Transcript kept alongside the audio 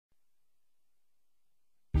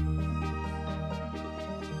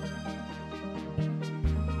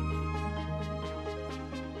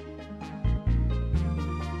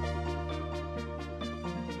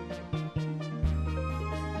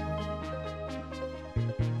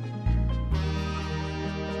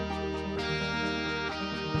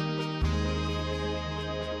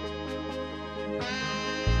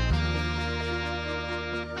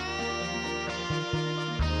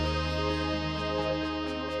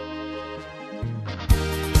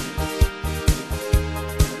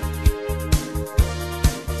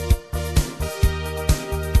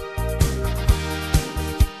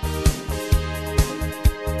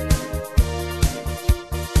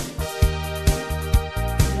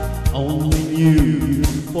only knew you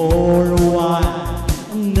for a while.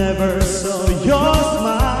 Never saw your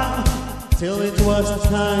smile till it was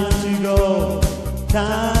time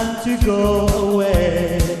to go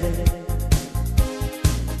away.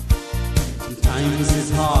 Sometimes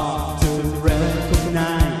it's hard to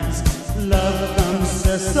recognize love comes as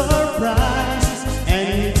a surprise,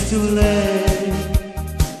 and it's too late.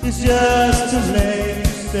 It's just too late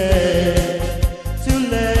to stay. Too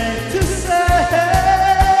late to say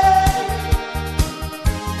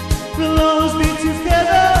we'll always be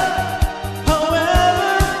together,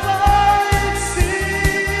 however far it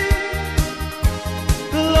seems.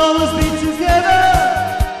 We'll always be together,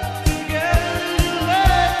 together in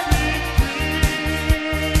electric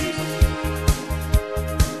dreams.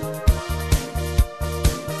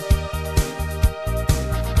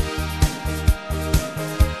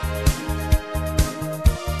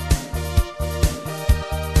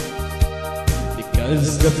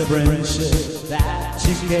 Because the friendship that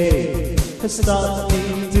you gave has taught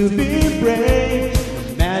me to be brave.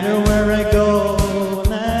 No matter where I go, I'll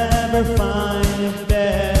never find a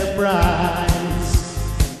better prize.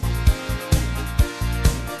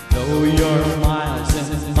 Though you're miles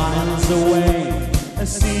and miles away, I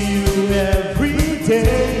see you every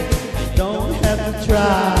day. I don't have to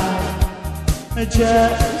try, I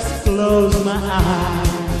just close my eyes.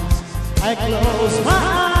 I close my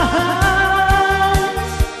eyes.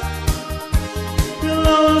 We'll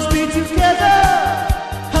always be together,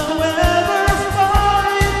 however far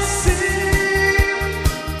it seems.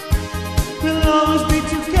 We'll always be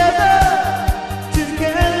together,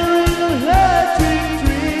 together in electric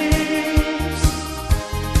dreams.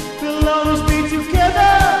 We'll always be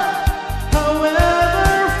together, however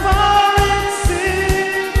far it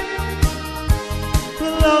seems.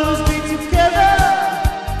 We'll always be together,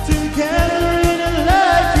 together in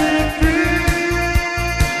electric dreams.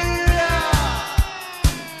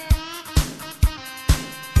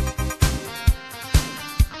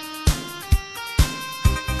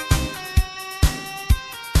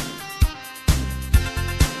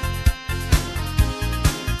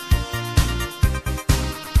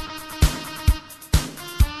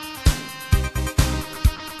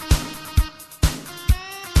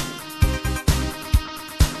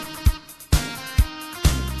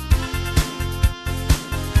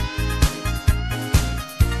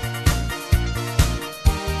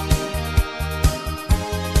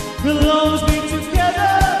 We'll always be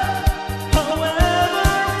together, however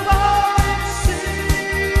far it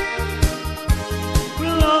seems.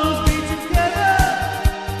 We'll always be together,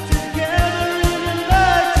 together in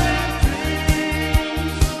electric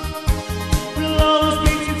dreams. We'll always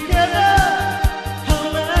be together,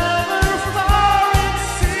 however far it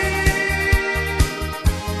seems.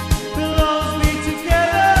 We'll always be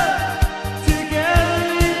together, together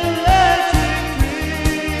in electric dreams.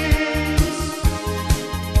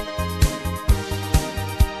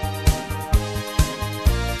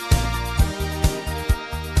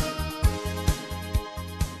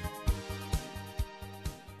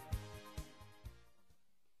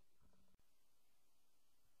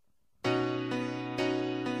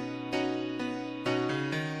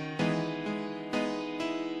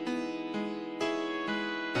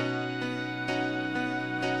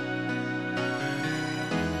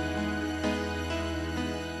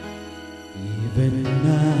 Even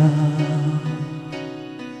now,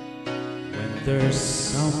 when there's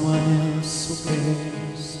someone else who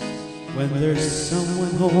cares, when there's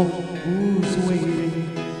someone home who's waiting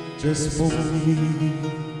just for me,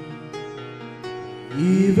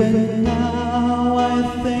 even now I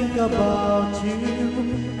think about you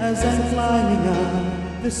as I'm climbing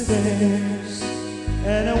up the stairs,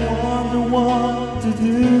 and I wonder what to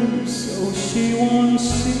do so she won't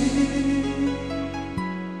see.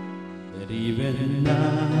 Even now,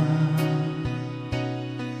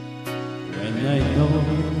 when I know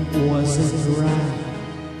it wasn't right,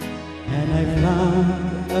 and I found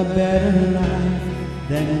a better life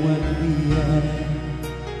than what we had.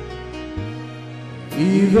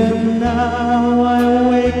 Even now I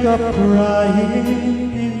wake up crying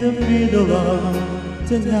in the middle of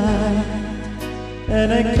the night,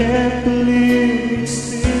 and I can't believe it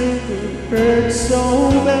still could hurt so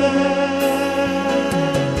bad.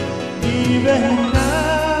 Even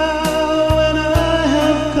now, when I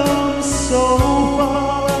have come so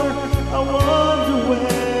far, I wonder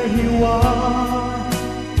where you are.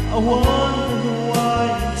 I wonder why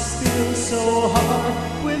it's still so hard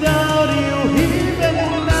without you. Even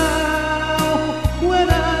now, when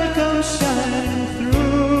I come shining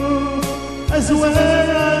through, I swear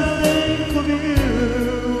I think of you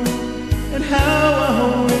and how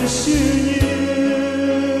I wish you knew.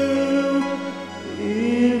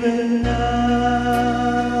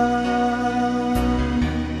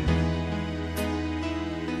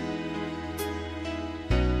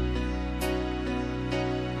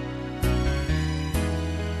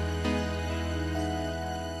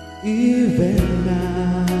 Even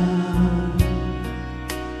now,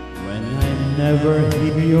 when I never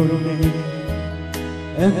hear your name,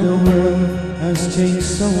 and the world has changed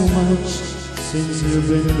so much since you've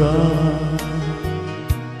been gone.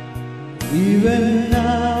 Even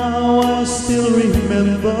now I still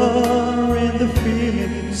remember, and the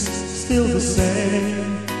feeling's still the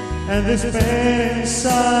same, and this pain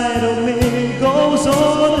inside of me goes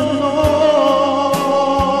on and on.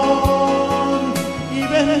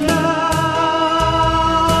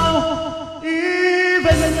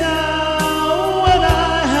 Even now, when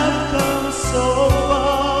I have come so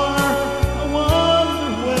far, I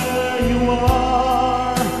wonder where you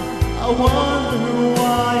are. I wonder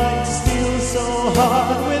why it's still so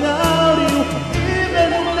hard without you.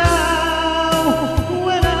 Even now,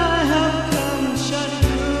 when I have come shining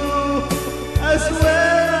through, I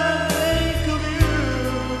swear I think of you,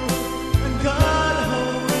 and God, how I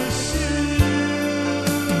wish you knew.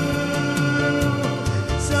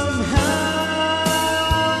 Somehow,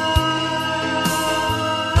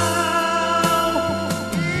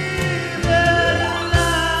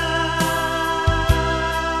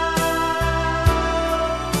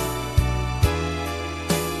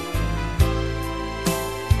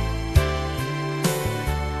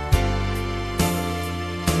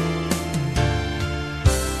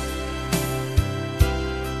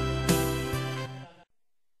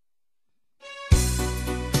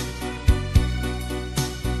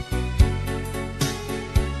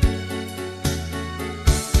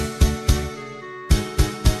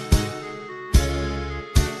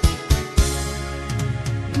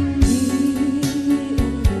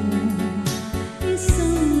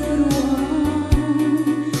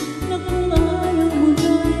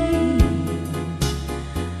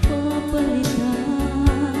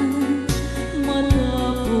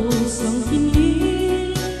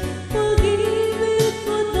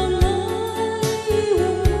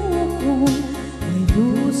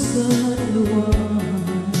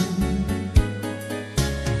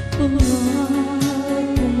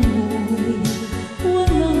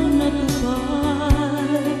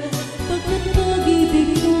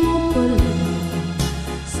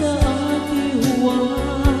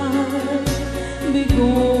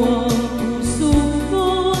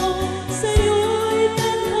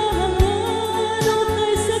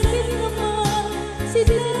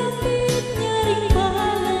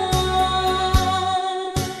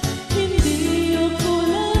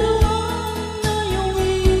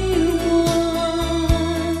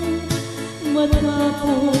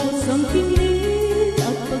 matapos ang pilit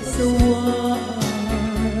at pagsawaan,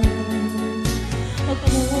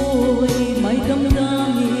 ako'y may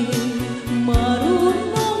damdamin,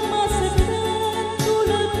 marunong masaktan,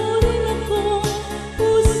 tulad mo rin ako,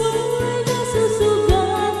 puso'y nasusugatan.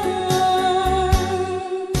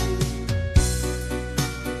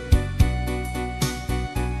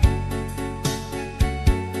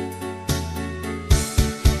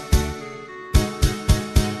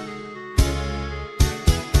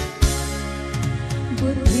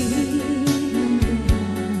 But di naman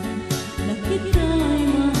na kita'y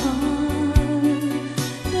mahal,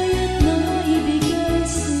 kaya't naibigay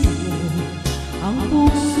sa'yo ang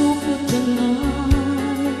puso ko't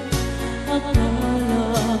dangal.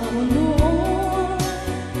 Akala ko noon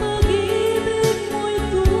pag-ibig mo'y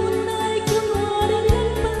tunay, kunwari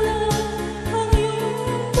lang pala ang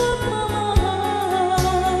iyong pagmamahal.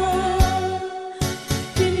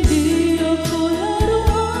 Hindi ako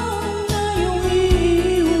laruan na iyong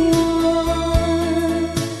iwan.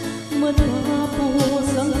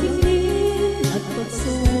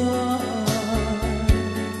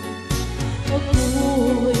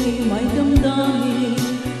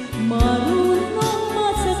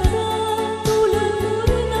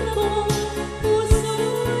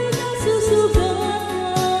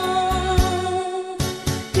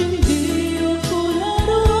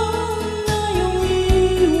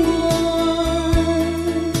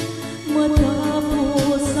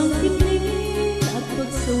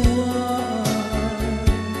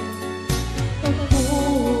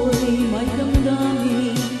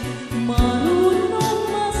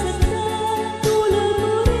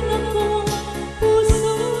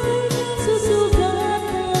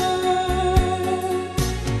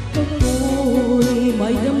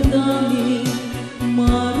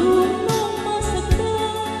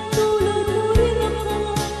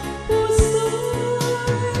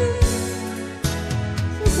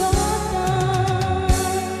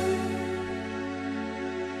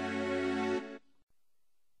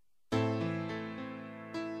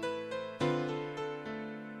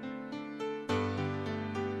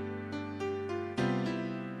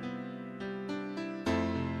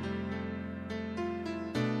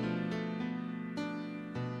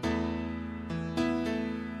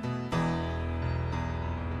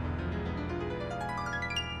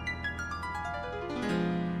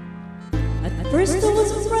 At first I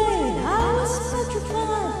was afraid, I was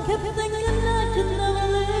petrified, kept thinking I could never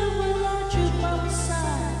live without you by my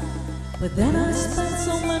side. But then I spent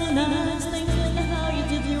so many nights thinking how you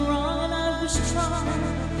did me wrong, and I was strong,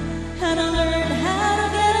 and I learned how to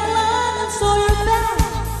get along, and so you're back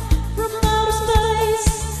from outer space.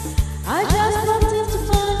 I just popped in to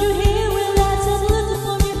find you here with that sad look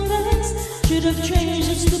on your face. Should have changed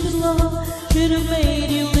your stupid love, should have made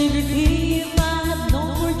you leave your key. If I had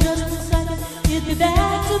known for just a second you'd be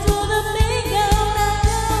back to put a thing out.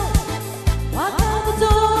 Now walk out the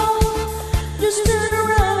door, just turn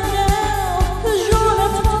around now, 'cause you're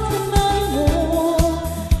not talking anymore.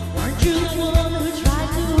 Weren't you the one who tried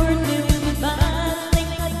to hurt me with a bad thing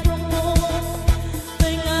I'd crumble?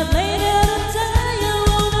 Think I'd lay down and tell you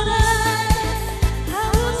all tonight. I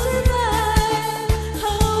will survive.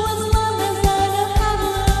 Oh, as long as I know how to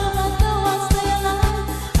love, I know I'll stay alive.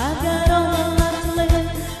 I've got all my life to live,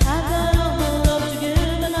 I've got all my love to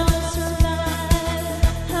give, and I'll survive.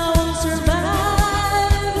 I will survive.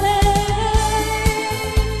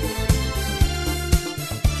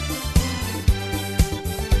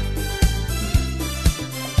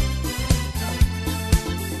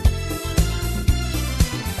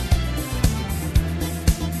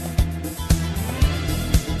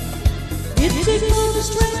 It took all the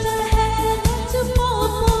strength I had to fall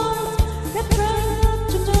apart, kept trying not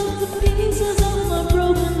to melt the pieces of my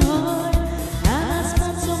broken heart. And I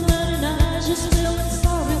spent so many nights just feeling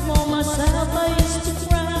sorry for myself. I used to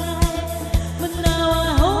cry, but now I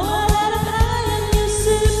hold my head up high and you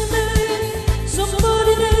see me.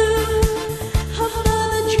 Somebody new,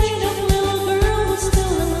 another change of little girl who's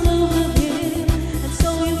still in love with him. And so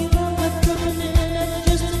you felt like dropping in and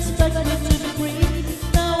just expect me to be free.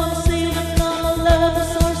 Now I'm saving all my love for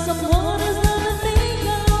someone who's not a thing.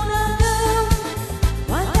 Gonna go,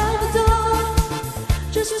 walk out the door,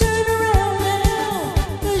 just turn around now,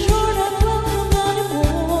 'cause you're not welcome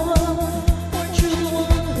anymore. Weren't you the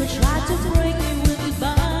one who tried to break me with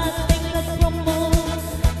goodbye? Think I'd crumble,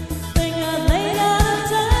 think I'd lay down and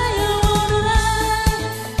tell you all tonight.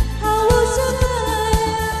 I will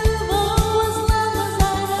survive. Oh, as long as I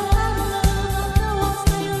know how to love, I know I'll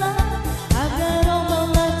stay alive. I've got all my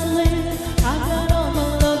life to live, I've got all my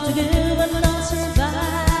love to give, and I'll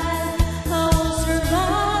survive. I will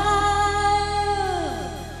survive.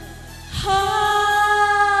 Oh,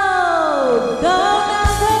 go now,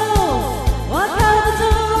 go, walk out the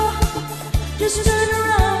door, just turn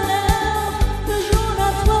around now, 'cause you're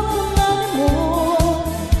not welcome anymore.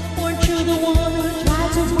 Weren't you the one who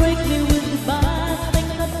tried to break me with goodbye? Think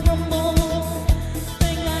I'd crumble,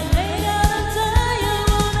 think I'd lay down and tell you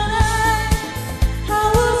all tonight. I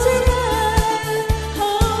will survive.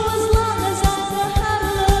 Oh, as long as I know how to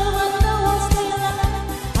love, I know I'll stay alive.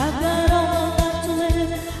 I've got all my life to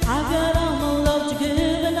live, I've got all my love to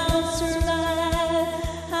give, and I'll survive.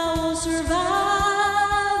 I will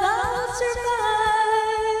survive. I'll survive.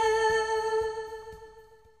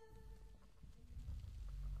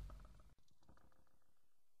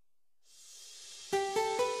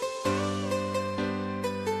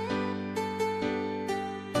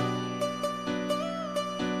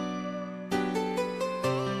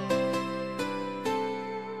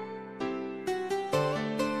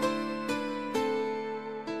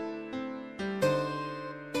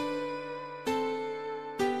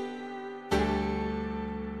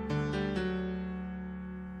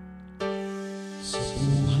 Sa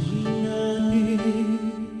buhay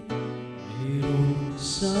natin, mayroong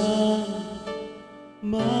isang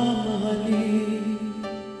mamahalin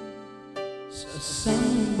sa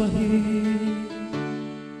sambahin.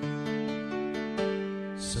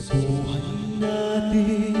 Sa buhay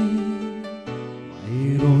natin,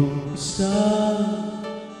 mayroong isang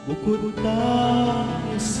bukod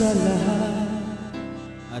tayo sa lahat,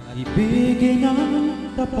 at ibigin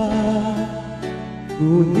ang tapat.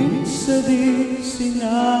 Ngunit sa di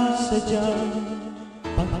sinasadyang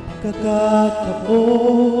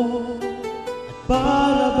pagkakataon, at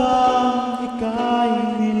para bang ika'y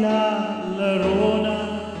nilalaro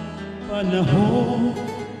ng panahon,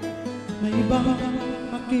 may ibang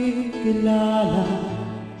makikilala,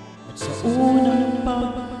 at sa unang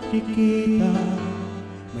pagkikita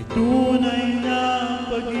may tunay na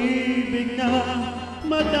pag-ibig na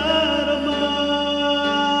madarama.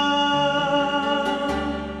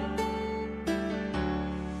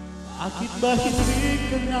 Bakit ba hindi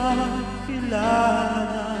ka na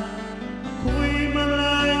kilala? Ako'y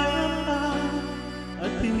malaya na, at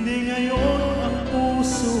hindi ngayon ang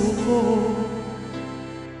puso ko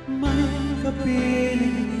may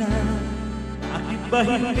kapiling na. Bakit ba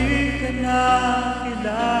hindi ka na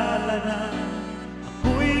kilala na?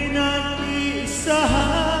 Ako'y nakikita nag-iisa,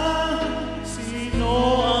 sino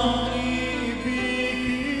ang iibigin?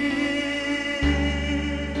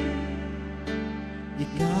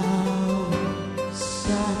 Ikaw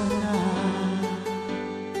sana.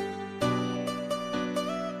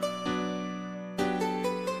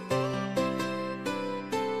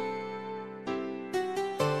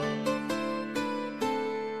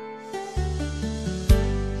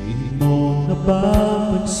 Di mo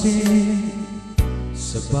napapansin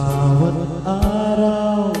sa bawat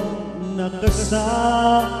araw na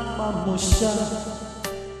kasama mo siya,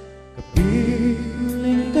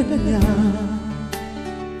 kapiling ka na niya.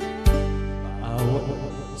 Bawat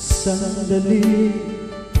sandali,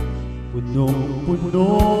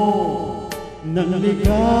 punong-puno ng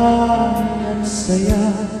ligaya at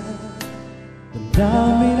saya.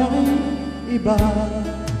 Damdamin ang iba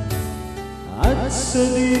at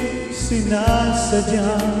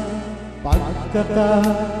sinasadya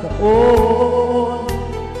pagkakataon,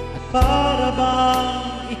 at para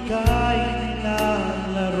bang ika'y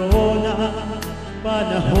nilalaro na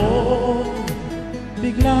panahon.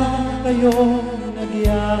 Bigla kayong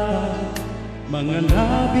nagyakap, mga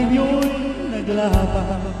labi nyo'y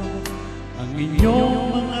naglapat, ang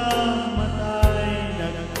inyong mga mata'y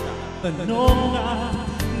nagtatanong at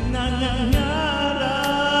nangangarap.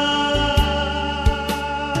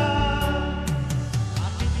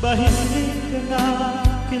 Ba hindi ka na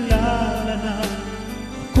kilala na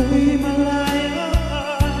ako'y malaya,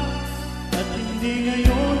 at hindi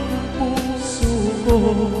ngayon ang puso ko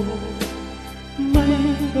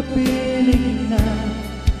may kapiling na?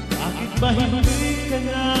 Bakit ba hindi ka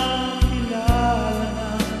na kilala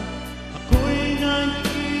na ako'y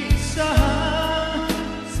nag-iisa?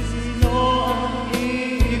 Sino ang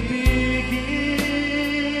iibigin?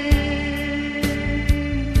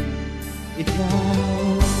 Ikaw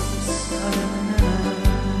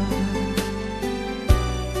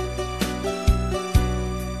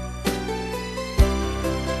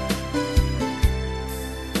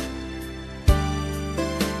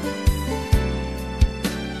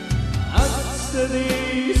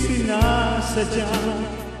sinasadya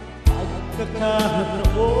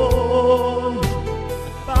pagkakataon, at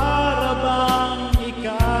para bang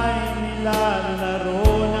ika'y nilalaro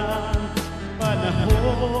ng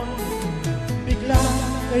panahon. Bigla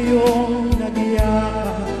kayong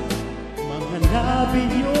nagyakap, mga labi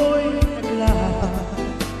nyo'y naglapat,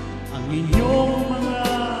 ang inyong mga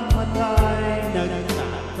mata'y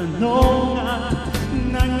nagtatanong at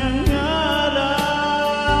nangangarap.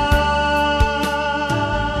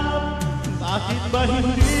 Bakit ba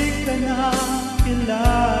hindi ka na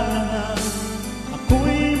kilala na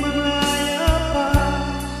ako'y malaya pa,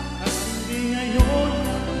 at hindi ngayon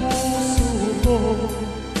ang puso ko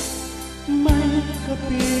may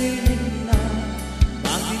kapiling na?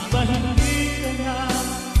 Bakit ba hindi ka na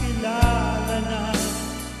kilala na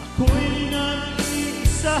ako'y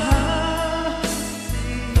nag-iisa?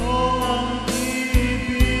 Sino ang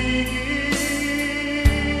iibigin?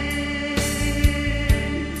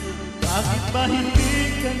 Bakit ba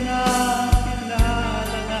hindi ka na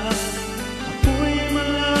kilala na ako'y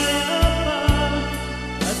malaya pa,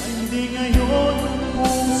 at hindi ngayon ang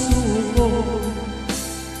puso ko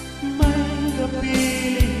may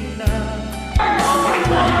kapiling na? Bakit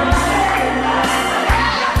ba hindi ka na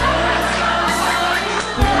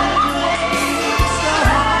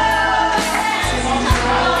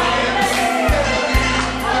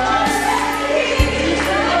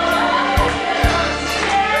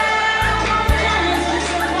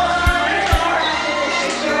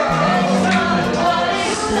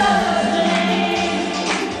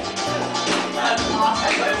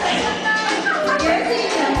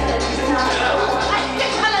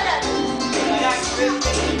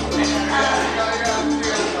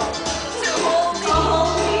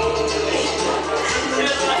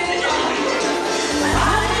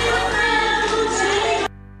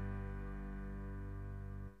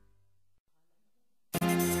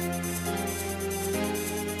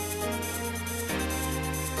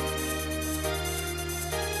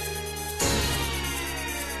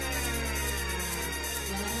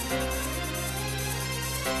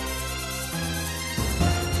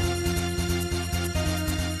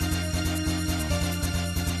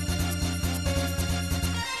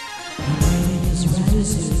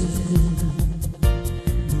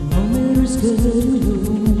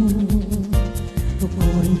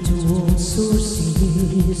according to all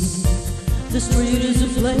sources, the street is a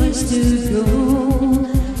place to go,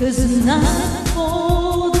 'cause tonight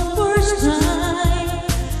for the first time,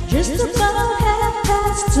 just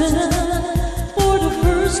about 10:30, for the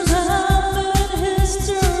first time in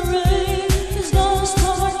history, it's gonna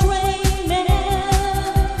start raining.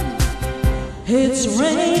 It's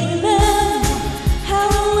raining,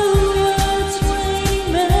 hallelujah, it's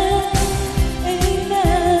raining,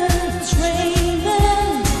 amen. It's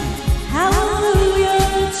raining, hallelujah,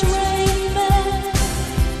 it's raining,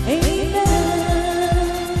 amen.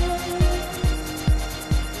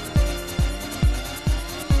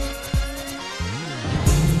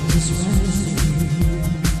 It's rising,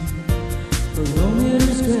 the road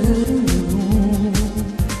is getting long,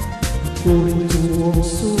 going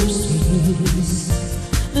towards sources.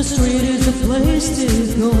 The street is the place to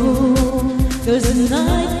go. There's a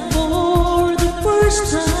night for the first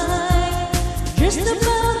time, just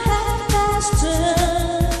about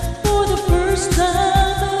 10:30. For the first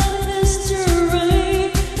time in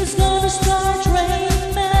history, it's gonna start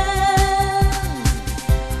raining.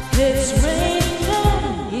 It's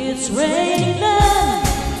raining, it's raining,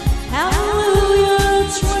 hallelujah,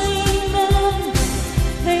 it's raining,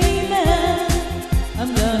 amen.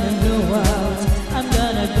 I'm gonna go out, I'm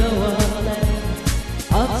gonna go out and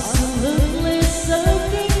absolutely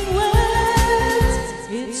soaking wet.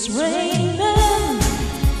 It's raining,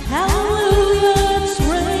 hallelujah, it's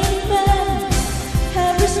raining.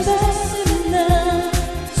 Every specimen,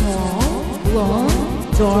 tall, blonde,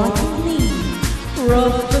 dark and lean,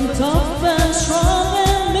 rough and tough and strong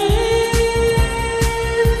and mean.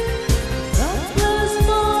 God bless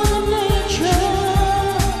Mother Nature,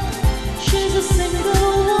 she's a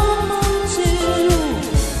single woman too.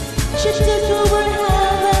 She took over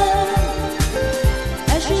heaven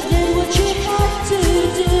as she did what she had to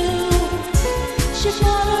do. She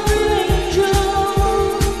got every angel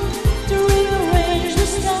to rearrange the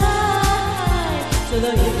sky so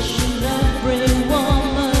that each and every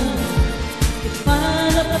woman could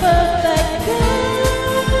find a perfect guy.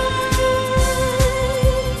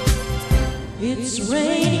 It's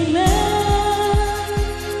raining.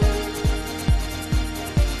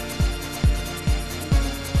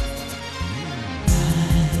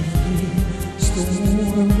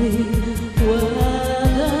 Stormy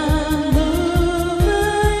weather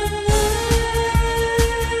moving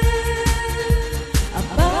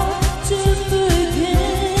about to begin.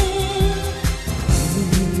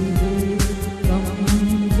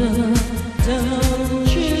 Thunder,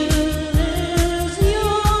 don't you lose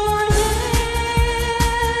your head.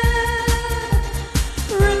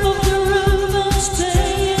 Rip off the roof and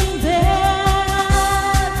stay in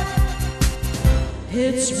bed.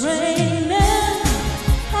 It's raining.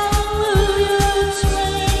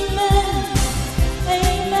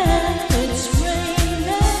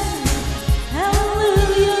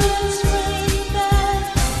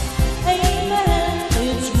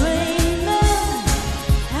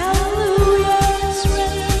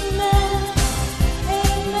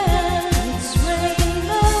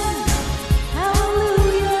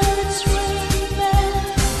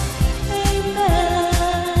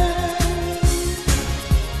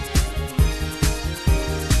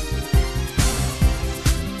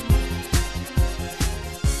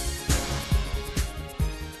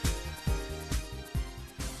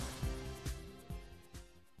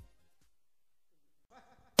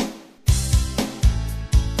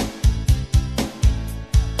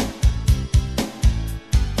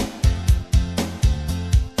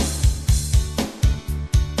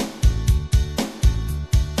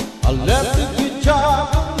 I left a good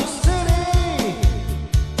job in the city,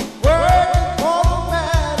 working for the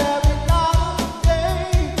man every night and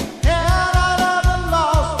day, and I never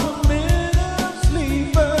lost a minute of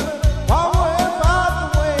sleeping. One way by the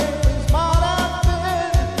way things might have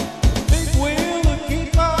been, big wheel to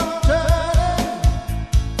keep on turning,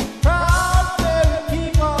 proud baby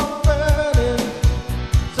keep on burning.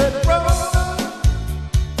 Said rolling,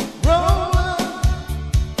 rolling,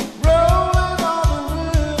 rolling on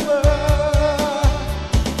the river.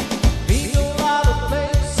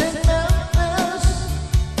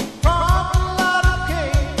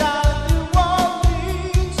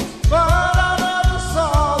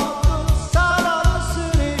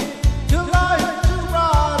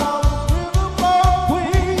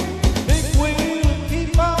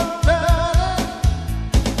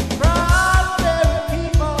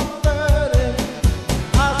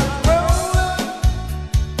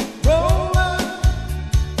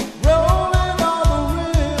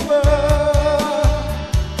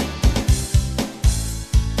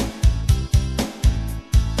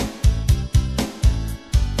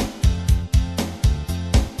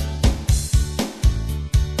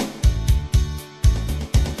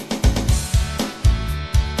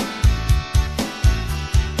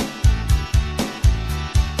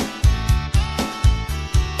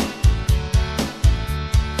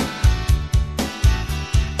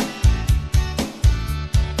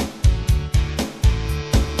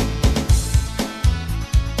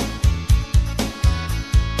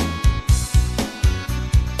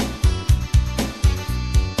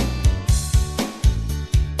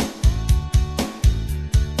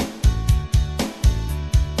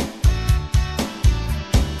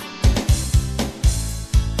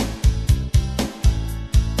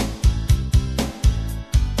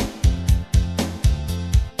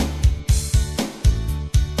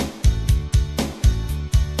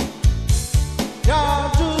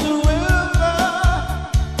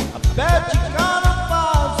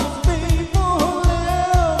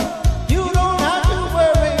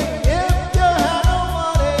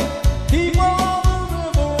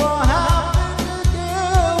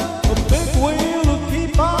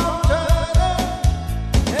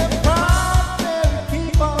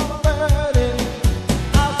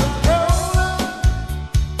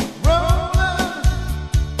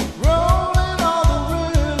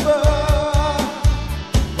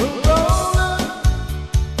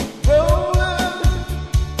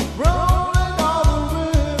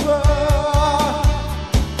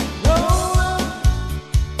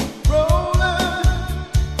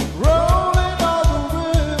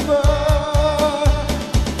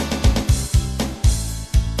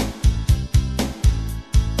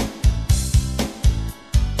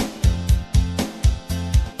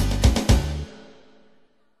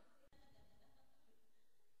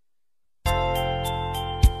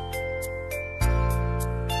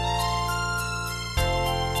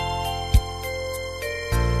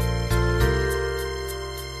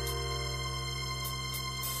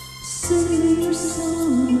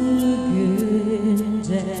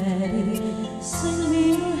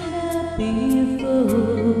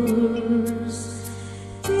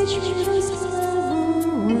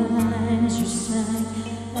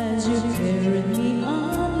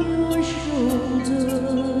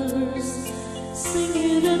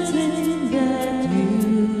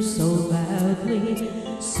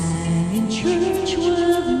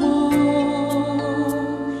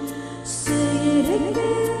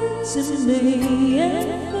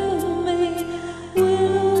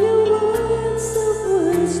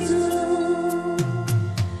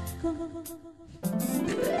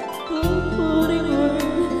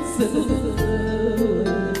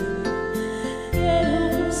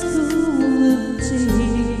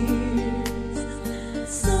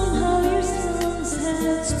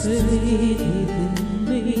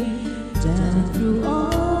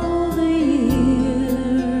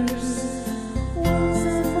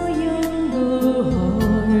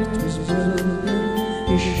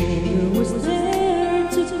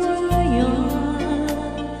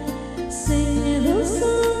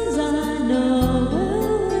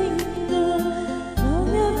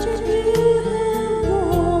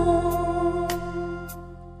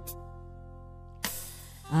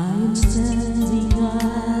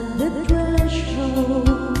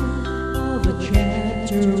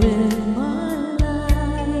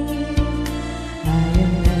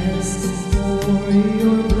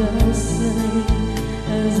 your blessing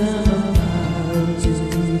as I'm about to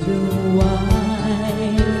be the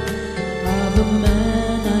wife of a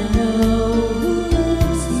man I know who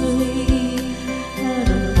loves me, and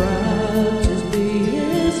I'm proud to be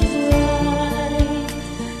his bride.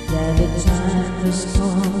 That the time has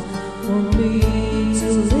come for me to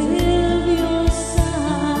live your side.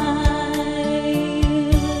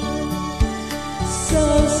 So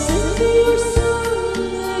sing me your song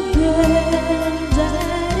again,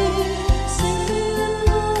 Daddy. Sing me a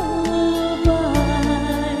lullaby.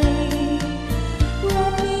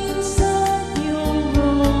 Wrap me inside your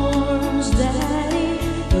arms, Daddy.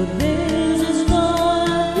 But this is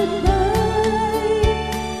not goodbye.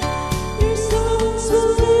 Your songs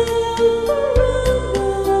will live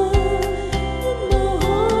forever in my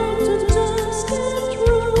heart to dusk and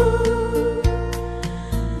true.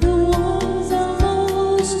 The ones I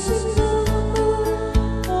most remember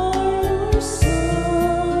are your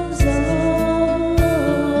songs of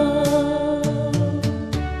love.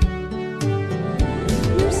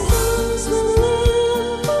 Your songs will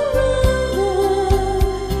live forever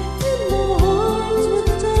in my heart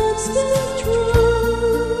to dusk and true.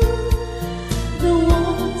 The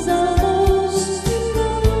ones I most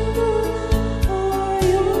remember are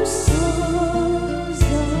your songs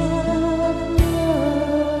of love.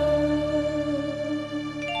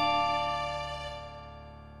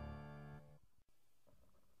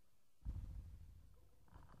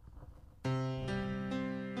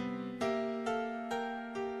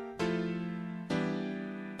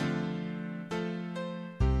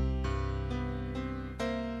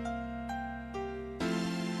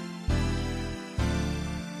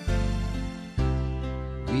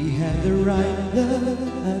 We had the right love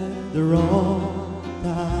at the wrong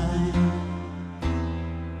time.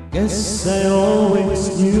 Guess I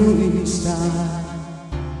always knew each time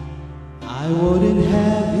I wouldn't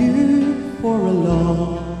have you for a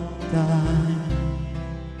long time.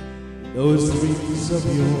 Those dreams of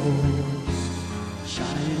yours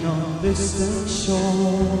shine on distant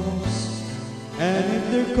shores, and if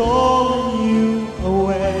they're calling you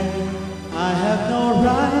away, I have no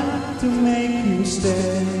right to make you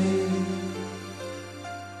stay.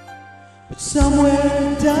 But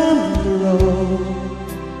somewhere down the road,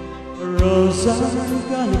 a rose are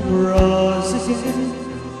gonna cross again.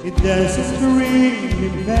 It doesn't really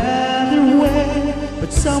matter when,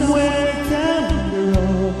 but somewhere down the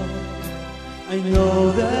road, I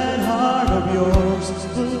know that heart of yours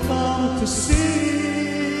will come to see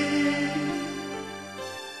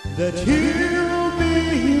that you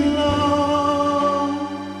belong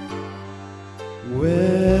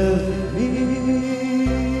with me.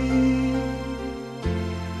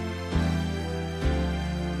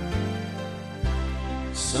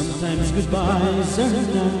 Sometimes goodbyes are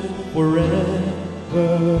not forever.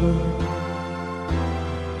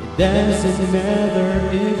 It doesn't matter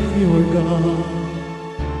if you're gone.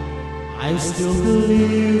 I still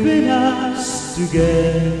believe in us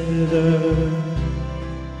together.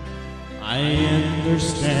 I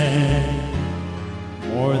understand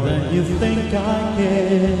more than you think I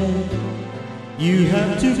can. You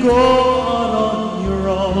have to go out on your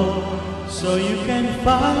own, so you can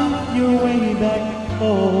find your way back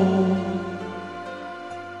home.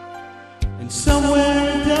 And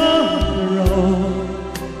somewhere down the road,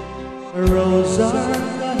 a rose are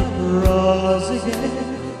gonna cross again.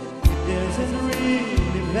 It doesn't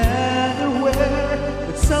really matter where,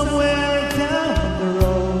 but somewhere down the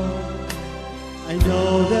road, I know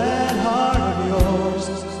that heart of yours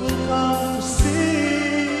will come to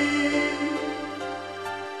see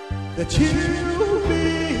that you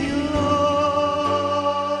belong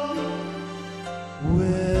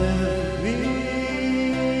with me.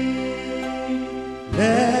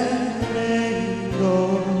 Letting go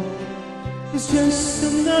is just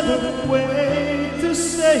another way to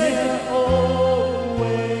say I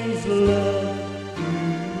always love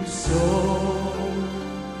you so.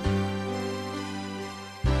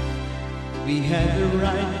 We had the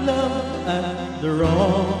right love at the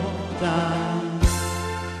wrong time.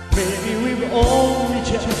 Maybe we've only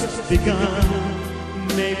just begun.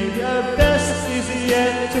 Maybe the best is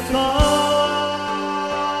yet to come.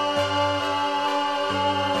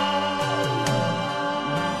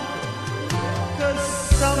 'Cause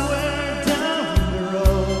somewhere down the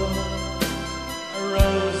road, a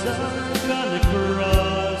rose are gonna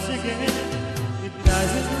cross again. It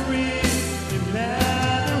doesn't really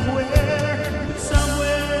matter where, but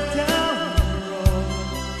somewhere down the road,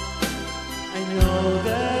 I know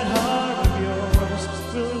that heart of yours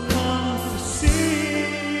will come to see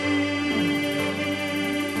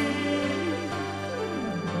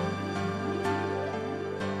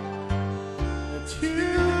to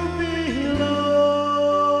belong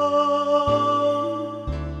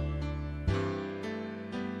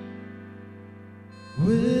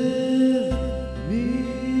with me.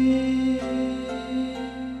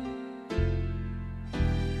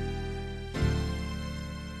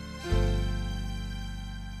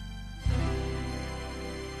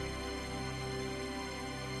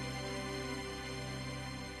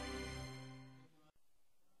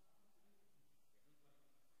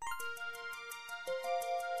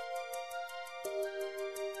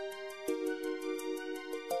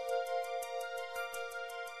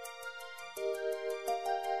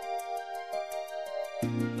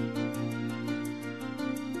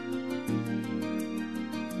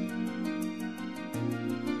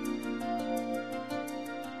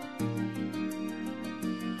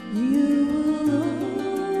 You will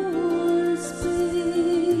always be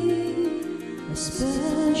a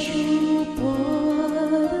special part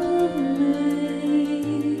of me.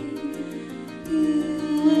 You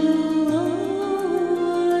will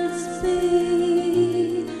always be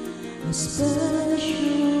a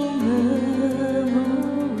special memory.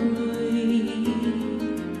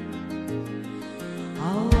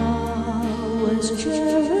 I'll always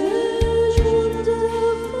cherish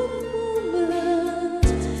wonderful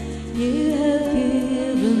moments you have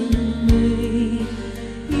given me.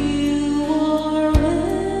 You are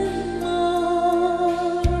in my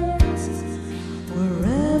arms,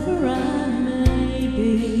 wherever I may be.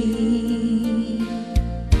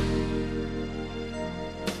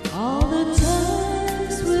 All the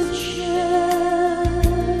times we've shared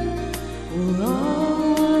will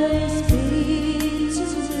always be to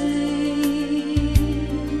me.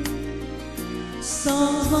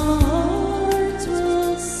 Songs my heart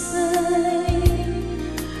will sing,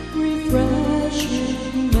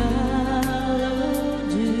 refreshing melodies.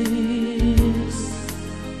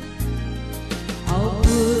 I'll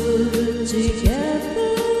put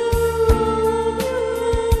together all your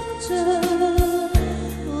laughter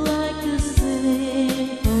like a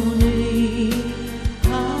symphony.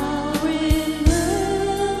 I'll remember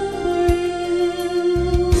you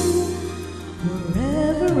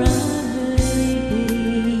wherever I may be.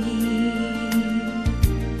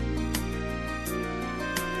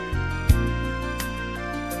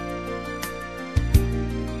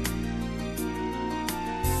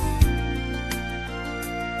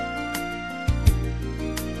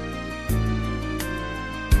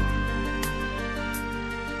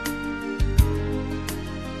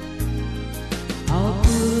 I'll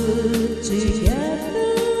put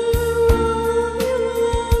together all your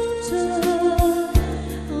laughter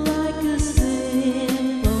like a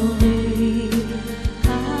symphony.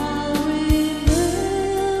 I'll remember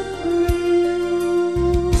you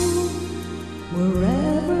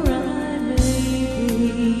wherever I may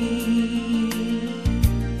be.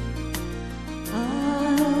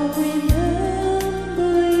 I'll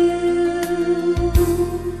remember you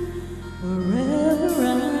wherever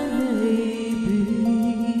I may be.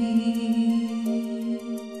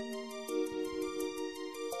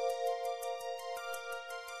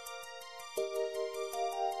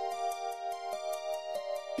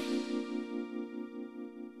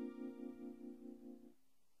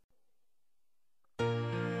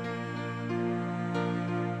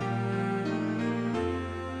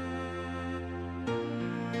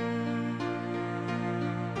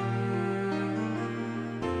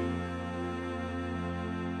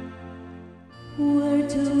 Where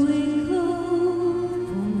do we go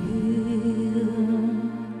from here?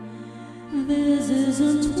 This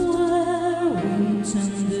isn't where we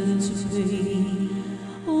intended to be.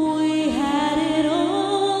 We had it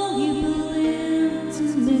all, you believed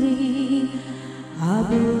in me, I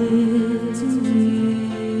believed in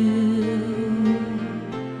you.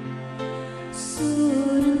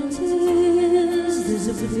 Sudden tears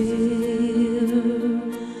disappear.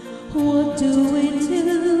 What do we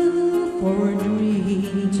do for a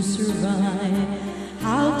dream to survive?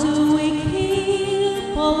 How do we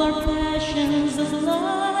keep all our passions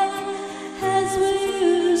alive as we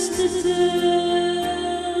used to do?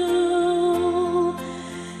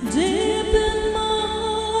 Deep in my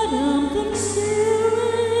heart I'm concealing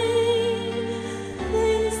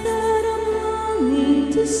things that I'm longing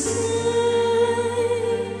to say.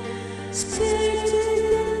 Scared to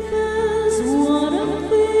confess what I'm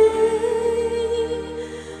feeling,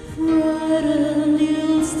 frightened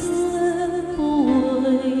you'll slip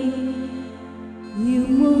away. You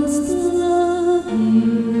must love me.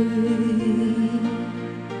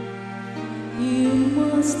 You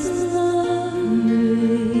must love me.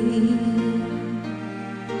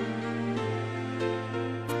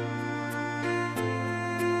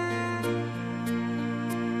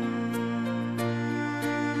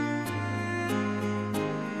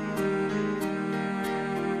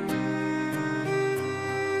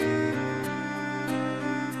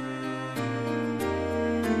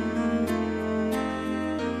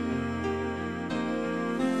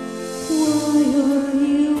 were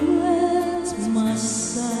you at my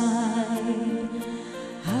side?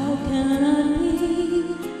 How can I be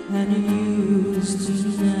unused to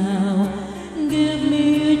now? Give me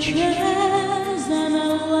a chance and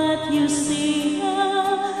I'll let you see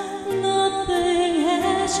how nothing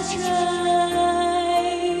has changed.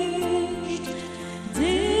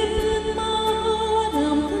 Deep in my heart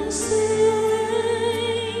I'm concealing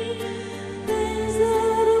things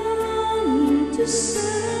that I want to say.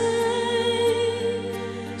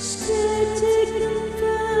 Stay to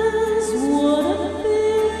confess what I'm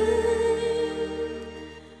feeling.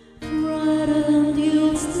 Right and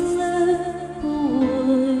you'll slip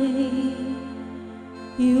away.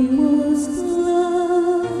 You must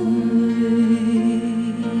love me.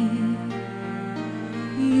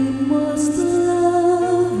 You must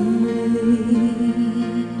love me.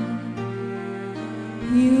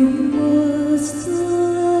 You must love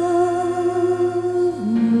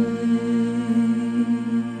me.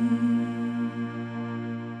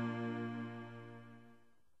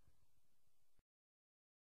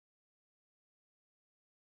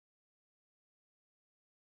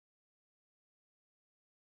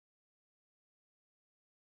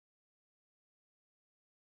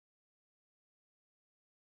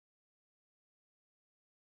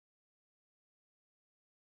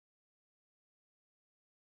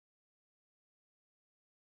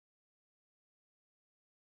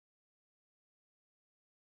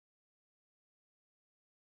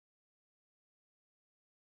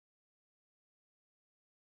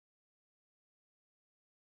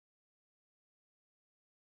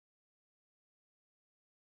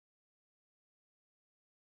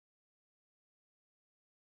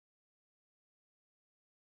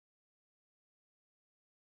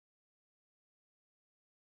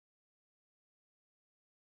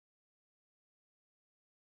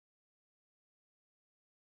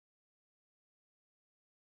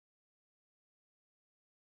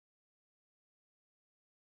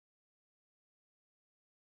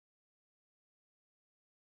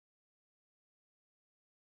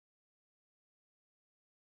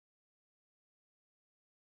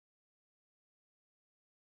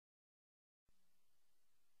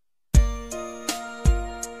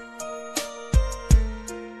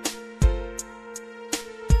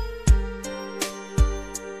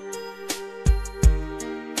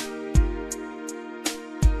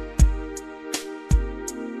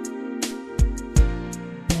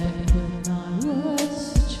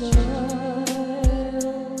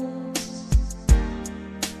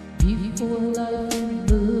 Before life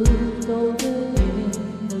removed all the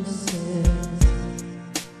innocence,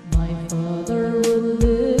 my father would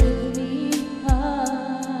lift me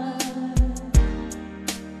high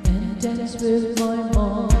and dance with my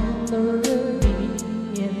mother and me,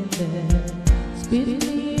 and then spin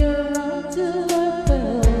me around till I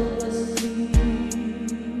fell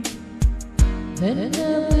asleep. Then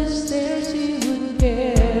up the stairs he would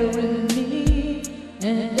carry me,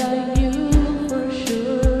 and I knew for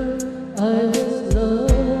sure I was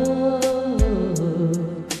loved.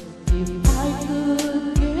 If I could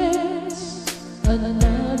get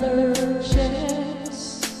another chance,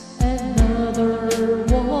 another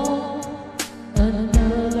walk,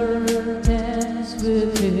 another dance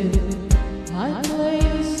with him, I'd play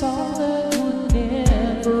a song that would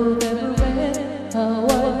never ever end. How I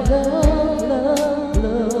love, love,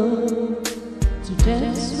 love to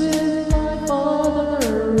dance with my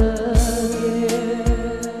father again.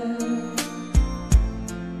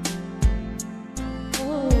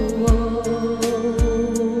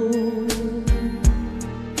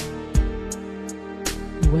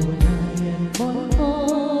 When I and my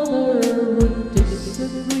mother would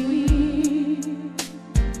disagree,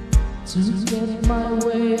 to get my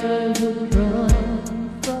way I would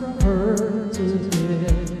run from her to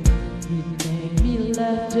him. He'd make me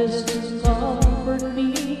laugh just to comfort me,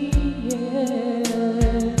 yeah.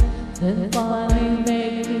 Then finally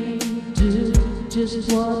make me do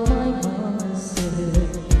just what my mama said.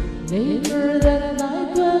 Later that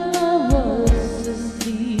night when I was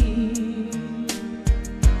asleep,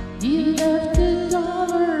 he left the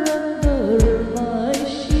dollar under my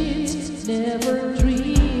sheets. Never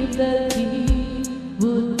dreamed that he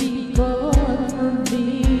would be gone from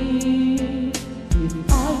me. If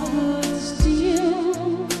I could steal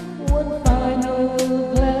one final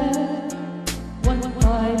glance, one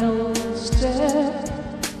final step,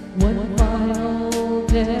 one